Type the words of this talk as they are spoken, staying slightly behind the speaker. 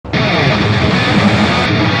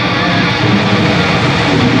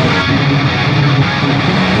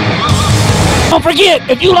Don't forget,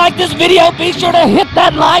 if you like this video, be sure to hit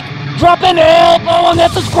that like, drop an elbow on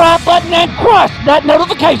that subscribe button, and crush that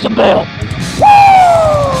notification bell.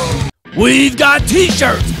 Woo! We've got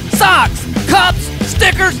t-shirts, socks, cups,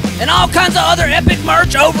 stickers, and all kinds of other epic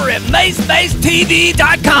merch over at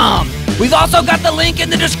macemacetv.com. We've also got the link in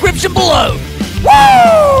the description below.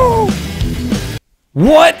 Woo!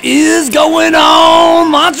 What is going on,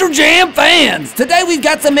 Monster Jam fans? Today we've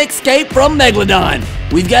got some Escape from Megalodon.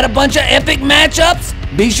 We've got a bunch of epic matchups.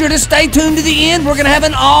 Be sure to stay tuned to the end. We're going to have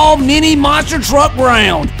an all-mini monster truck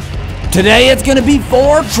round. Today it's going to be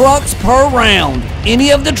 4 trucks per round.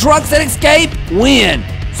 Any of the trucks that escape win.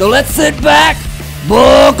 So let's sit back,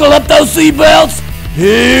 buckle up those seatbelts.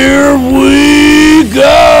 Here we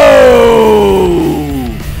go!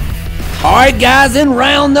 Alright guys, in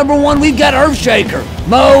round number 1 we've got Earthshaker,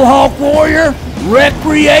 Mohawk Warrior,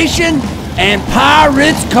 Recreation, and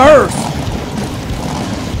Pirate's Curse.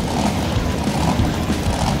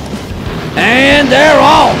 And they're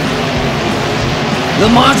off. The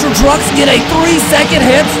monster trucks get a 3-second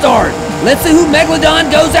head start. Let's see who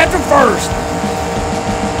Megalodon goes after first.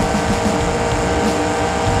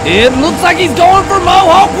 It looks like he's going for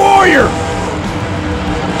Mohawk Warrior.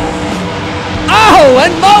 Oh,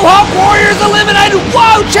 and Mohawk Warrior's eliminated.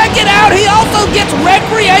 Whoa, check it out. He also gets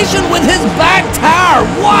Recreation with his back tire.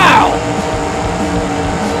 Wow.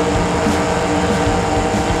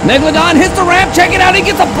 Megalodon hits the ramp. Check it out. He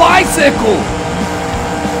gets a bicycle.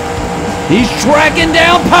 He's tracking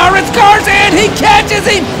down Pirate's Curse, and he catches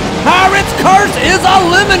him. Pirate's Curse is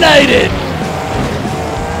eliminated.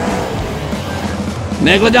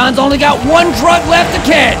 Megalodon's only got 1 truck left to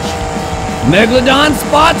catch. Megalodon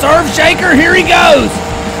spots Earthshaker. Here he goes.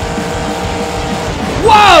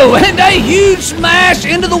 Whoa, and a huge smash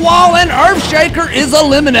into the wall, and Earthshaker is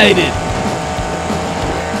eliminated.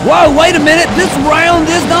 Whoa, wait a minute. This round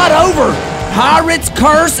is not over. Pirate's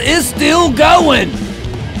Curse is still going.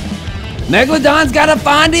 Megalodon's got to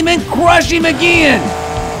find him and crush him again.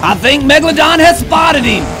 I think Megalodon has spotted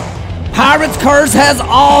him. Pirate's Curse has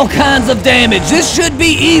all kinds of damage. This should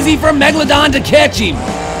be easy for Megalodon to catch him.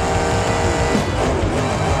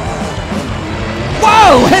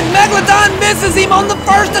 Whoa, and Megalodon misses him on the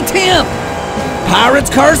first attempt. Pirate's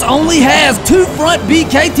Curse only has 2 front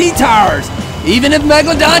BKT tires. Even if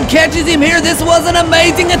Megalodon catches him here, this was an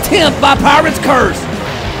amazing attempt by Pirate's Curse.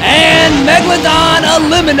 And Megalodon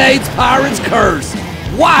eliminates Pirate's Curse.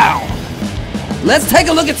 Wow. Let's take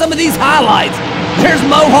a look at some of these highlights. There's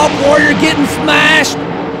Mohawk Warrior getting smashed.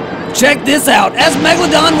 Check this out. As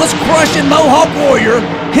Megalodon was crushing Mohawk Warrior,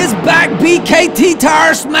 his back BKT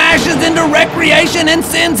tire smashes into Recreation and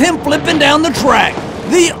sends him flipping down the track.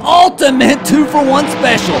 The ultimate 2-for-1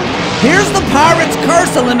 special. Here's the Pirate's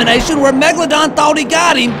Curse elimination where Megalodon thought he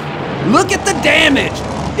got him. Look at the damage.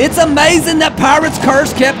 It's amazing that Pirate's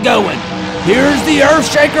Curse kept going. Here's the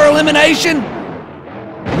Earthshaker elimination.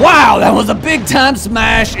 Wow, that was a big time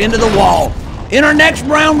smash into the wall. In our next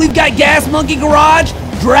round, we've got Gas Monkey Garage,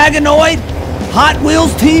 Dragonoid, Hot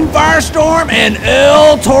Wheels Team Firestorm, and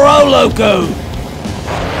El Toro Loco.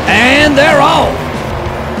 And they're off.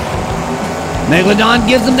 Megalodon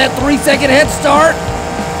gives him that 3-second head start.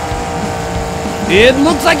 It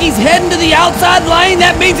looks like he's heading to the outside lane.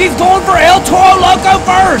 That means he's going for El Toro Loco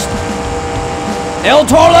first. El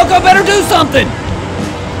Toro Loco better do something.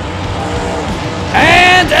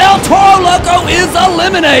 And El Toro Loco is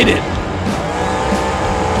eliminated.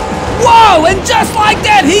 Whoa, and just like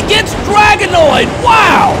that, he gets Dragonoid.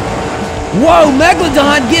 Wow. Whoa,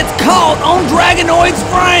 Megalodon gets caught on Dragonoid's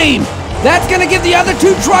frame. That's going to give the other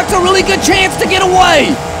 2 trucks a really good chance to get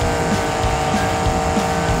away.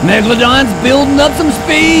 Megalodon's building up some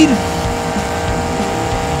speed.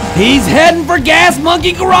 He's heading for Gas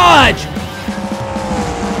Monkey Garage.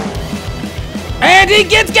 And he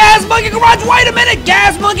gets Gas Monkey Garage. Wait a minute,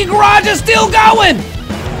 Gas Monkey Garage is still going.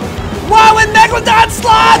 Whoa, and Megalodon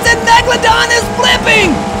slides, and Megalodon is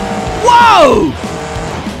flipping. Whoa.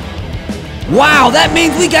 Wow, that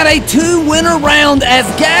means we got a 2-winner round as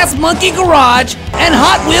Gas Monkey Garage and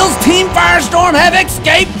Hot Wheels Team Firestorm have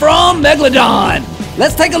escaped from Megalodon.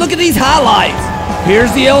 Let's take a look at these highlights.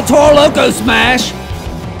 Here's the El Toro Loco smash.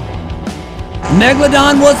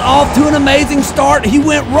 Megalodon was off to an amazing start. He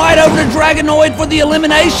went right over to Dragonoid for the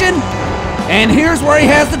elimination. And here's where he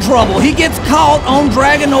has the trouble. He gets caught on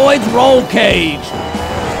Dragonoid's roll cage.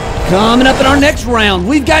 Coming up in our next round,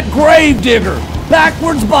 we've got Gravedigger,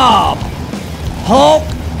 Backwards Bob, Hulk,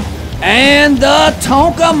 and the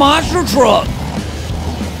Tonka Monster Truck.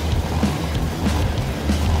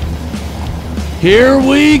 Here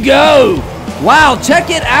we go. Wow, check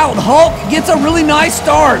it out. Hulk gets a really nice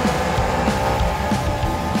start.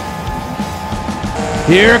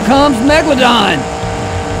 Here comes Megalodon.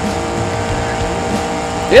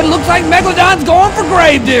 It looks like Megalodon's going for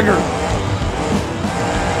Gravedigger.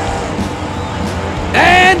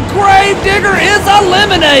 And Gravedigger is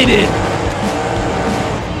eliminated.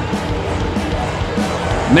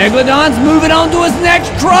 Megalodon's moving on to his next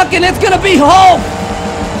truck, and it's going to be Hulk.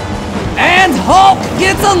 And Hulk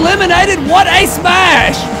gets eliminated. What a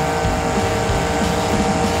smash.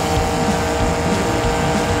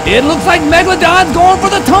 It looks like Megalodon's going for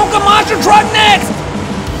the Tonka Monster truck next.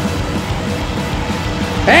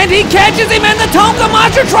 And he catches him, and the Tonka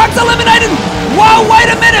Monster truck's eliminated. Whoa, wait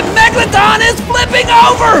a minute. Megalodon is flipping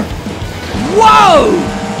over. Whoa.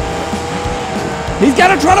 He's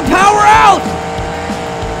got to try to power out.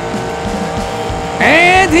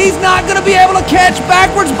 And he's not going to be able to catch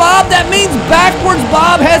Backwards Bob. That means Backwards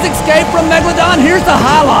Bob has escaped from Megalodon. Here's the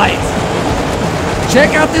highlights.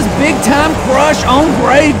 Check out this big-time crush on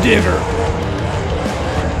Gravedigger.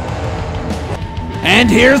 And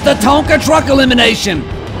here's the Tonka truck elimination.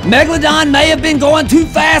 Megalodon may have been going too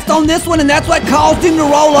fast on this one, and that's what caused him to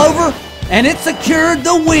roll over, and it secured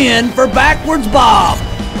the win for Backwards Bob.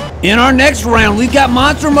 In our next round, we've got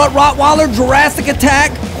Monster Mutt Rottweiler, Jurassic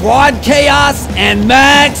Attack, Quad Chaos, and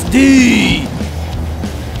Max D.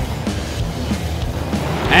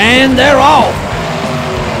 And they're off.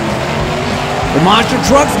 The monster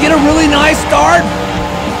trucks get a really nice start.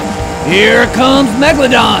 Here comes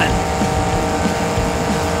Megalodon.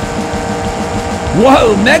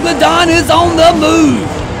 Whoa, Megalodon is on the move.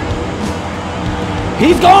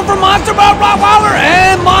 He's going for Monster Mutt Rottweiler,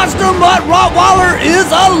 and Monster Mutt Rottweiler is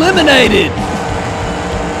eliminated.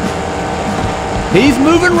 He's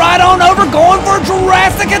moving right on over, going for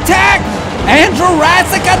Jurassic Attack, and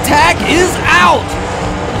Jurassic Attack is out.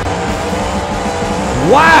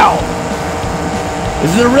 Wow.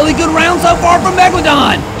 This is a really good round so far for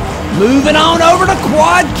Megalodon. Moving on over to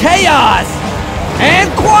Quad Chaos. And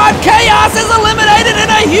Quad Chaos is eliminated in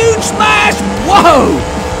a huge smash. Whoa.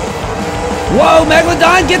 Whoa,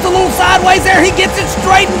 Megalodon gets a little sideways there. He gets it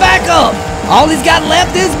straightened back up. All he's got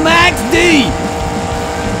left is Max D.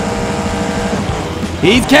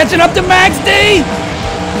 He's catching up to Max D.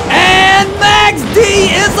 And Max D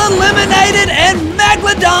is eliminated, and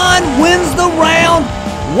Megalodon wins the round.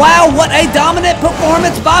 Wow, what a dominant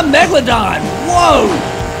performance by Megalodon. Whoa.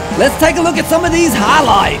 Let's take a look at some of these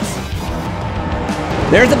highlights.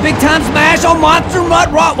 There's a big time smash on Monster Mutt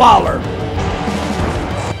Rottweiler.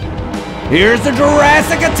 Here's the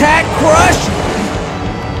Jurassic Attack crush.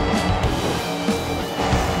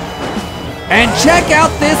 And check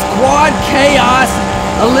out this Quad Chaos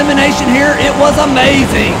elimination here. It was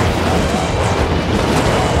amazing.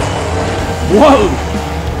 Whoa.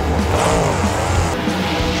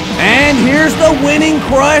 And here's the winning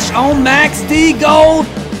crush on Max D Gold.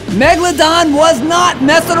 Megalodon was not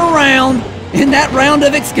messing around in that round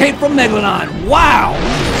of Escape from Megalodon. Wow.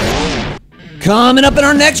 Coming up in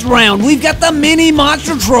our next round, we've got the mini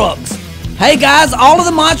monster trucks. Hey guys, all of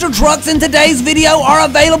the monster trucks in today's video are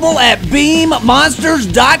available at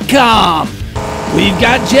BeamMonsters.com. We've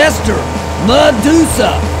got Jester,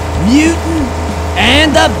 Medusa, Mutant,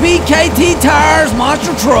 and the BKT Tires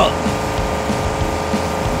monster truck.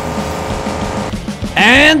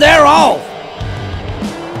 And they're off.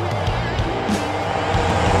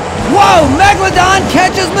 Whoa, Megalodon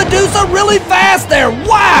catches Medusa really fast there.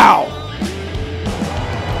 Wow.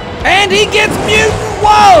 And he gets Mutant.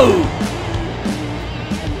 Whoa.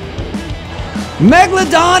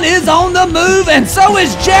 Megalodon is on the move, and so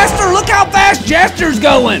is Jester. Look how fast Jester's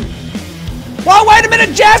going. Whoa, wait a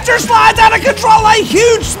minute. Jester slides out of control. A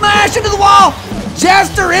huge smash into the wall.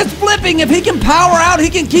 Jester is flipping. If he can power out, he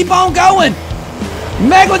can keep on going.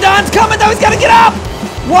 Megalodon's coming, though. He's got to get up.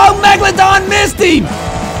 Whoa, Megalodon missed him.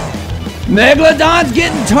 Megalodon's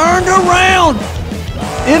getting turned around.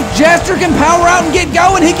 If Jester can power out and get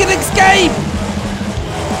going, he can escape.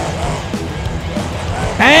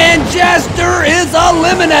 And Jester is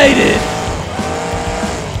eliminated.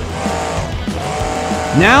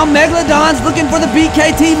 Now Megalodon's looking for the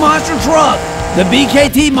BKT monster truck. The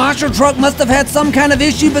BKT monster truck must have had some kind of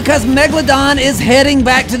issue because Megalodon is heading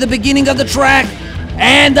back to the beginning of the track.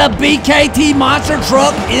 And the BKT monster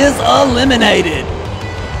truck is eliminated.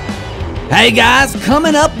 Hey guys,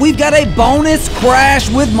 coming up, we've got a bonus crash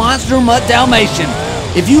with Monster Mutt Dalmatian.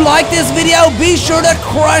 If you like this video, be sure to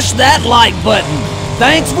crush that like button.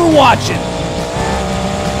 Thanks for watching.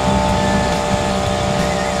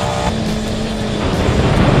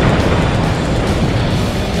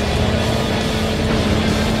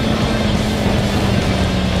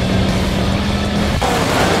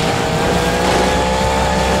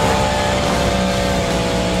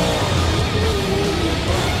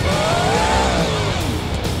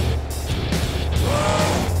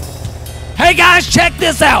 Hey guys, check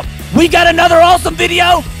this out. We got another awesome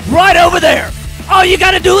video right over there. All you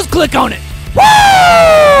gotta do is click on it.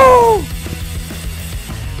 Woo!